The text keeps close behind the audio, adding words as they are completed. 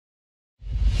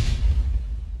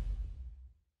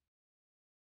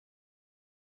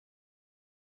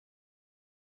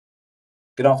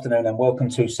Good afternoon and welcome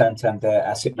to Santander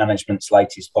Asset Management's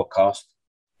latest podcast.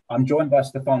 I'm joined by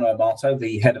Stefano Amato,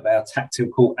 the head of our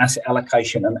tactical asset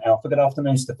allocation and Alpha. Good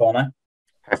afternoon, Stefano.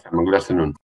 Hi, Simon. Good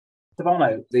afternoon.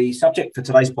 Stefano, the subject for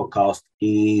today's podcast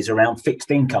is around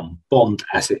fixed income, bond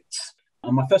assets.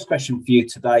 And my first question for you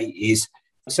today is,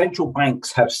 central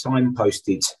banks have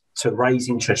signposted to raise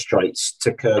interest rates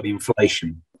to curb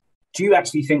inflation. Do you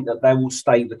actually think that they will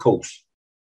stay the course?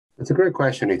 It's a great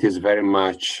question. It is very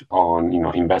much on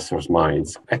investors'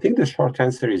 minds. I think the short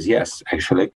answer is yes,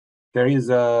 actually. There is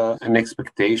an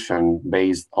expectation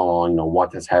based on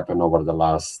what has happened over the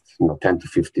last 10 to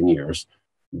 15 years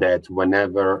that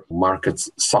whenever markets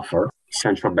suffer,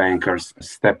 central bankers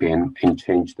step in and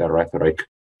change their rhetoric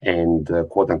and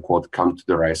quote-unquote come to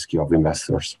the rescue of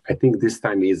investors. I think this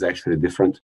time is actually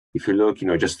different. If you look,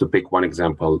 just to pick one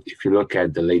example, if you look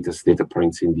at the latest data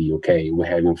points in the UK, we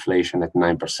have inflation at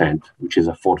 9%, which is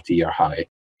a 40-year high.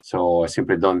 So I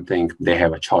simply don't think they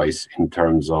have a choice in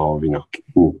terms of,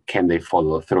 can they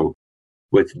follow through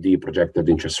with the projected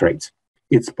interest rates.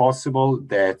 It's possible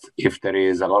that if there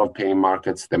is a lot of pain in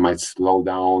markets, they might slow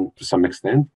down to some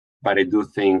extent. But I do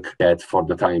think that for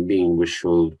the time being, we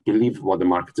should believe what the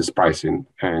market is pricing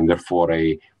and therefore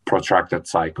a protracted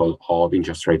cycle of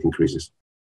interest rate increases.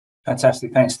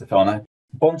 Fantastic. Thanks, Stefano.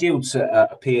 Bond yields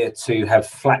appear to have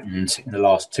flattened in the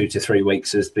last 2 to 3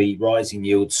 weeks as the rising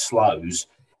yield slows.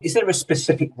 Is there a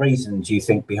specific reason, do you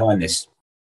think, behind this?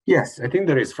 Yes, I think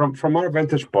there is. From our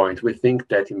vantage point, we think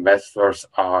that investors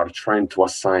are trying to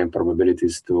assign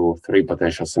probabilities to 3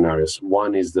 potential scenarios.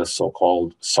 One is the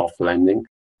so-called soft landing,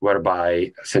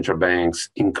 whereby central banks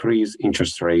increase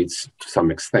interest rates to some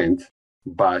extent,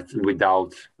 but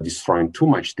without destroying too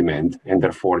much demand, and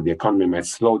therefore the economy might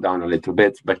slow down a little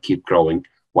bit, but keep growing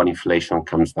when inflation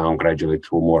comes down gradually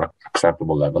to more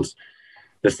acceptable levels.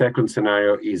 The second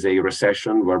scenario is a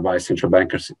recession whereby central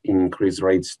bankers increase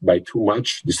rates by too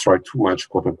much, destroy too much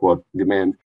quote-unquote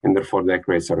demand, and therefore that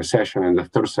creates a recession. And the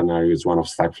third scenario is one of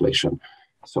stagflation.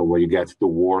 So where you get the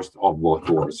worst of both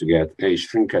worlds, you get a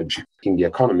shrinkage in the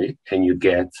economy and you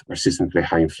get persistently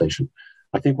high inflation.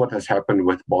 I think what has happened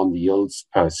with bond yields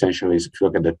essentially is if you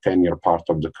look at the 10-year part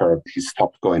of the curve, it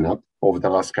stopped going up over the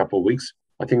last couple of weeks.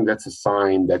 I think that's a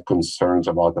sign that concerns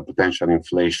about the potential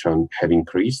inflation have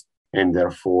increased. And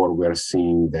therefore, we're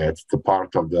seeing that the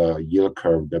part of the yield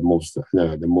curve that moves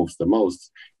the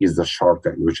most is the short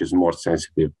end, which is more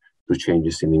sensitive to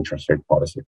changes in interest rate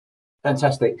policy.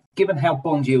 Fantastic. Given how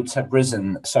bond yields have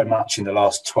risen so much in the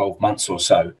last 12 months or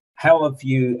so, how have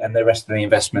you and the rest of the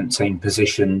investment team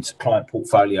positioned client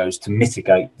portfolios to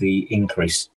mitigate the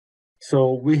increase?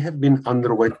 So we have been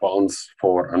underweight bonds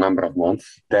for a number of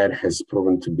months. That has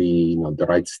proven to be the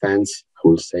right stance, I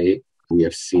will say. We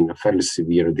have seen a fairly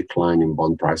severe decline in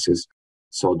bond prices.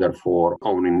 So therefore,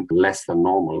 owning less than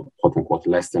normal, quote unquote,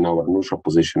 less than our neutral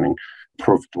positioning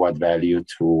proved to add value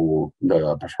to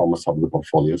the performance of the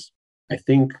portfolios. I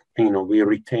think, we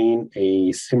retain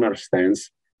a similar stance.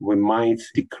 We might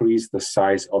decrease the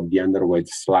size of the underweight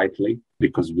slightly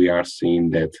because we are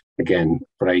seeing that, again,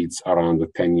 rates around the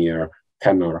 10-year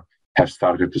tenor have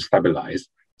started to stabilize.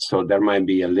 So there might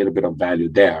be a little bit of value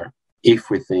there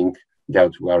if we think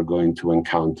that we are going to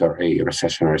encounter a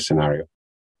recessionary scenario.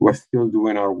 We're still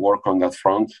doing our work on that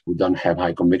front. We don't have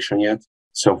high conviction yet.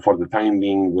 So for the time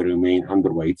being, we remain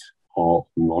underweight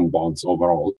on bonds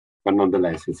overall. But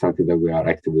nonetheless, it's something that we are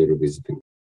actively revisiting.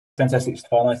 Fantastic,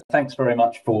 Stefano. Thanks very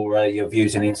much for your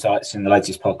views and insights in the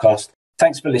latest podcast.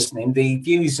 Thanks for listening. The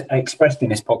views expressed in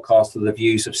this podcast are the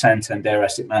views of Santander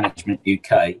Asset Management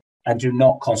UK and do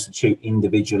not constitute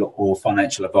individual or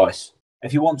financial advice.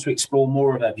 If you want to explore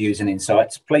more of our views and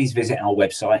insights, please visit our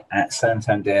website at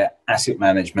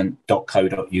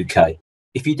santanderassetmanagement.co.uk.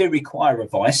 If you do require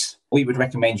advice, we would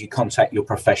recommend you contact your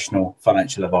professional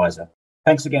financial advisor.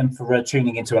 Thanks again for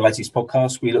tuning into our latest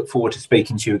podcast. We look forward to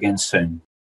speaking to you again soon.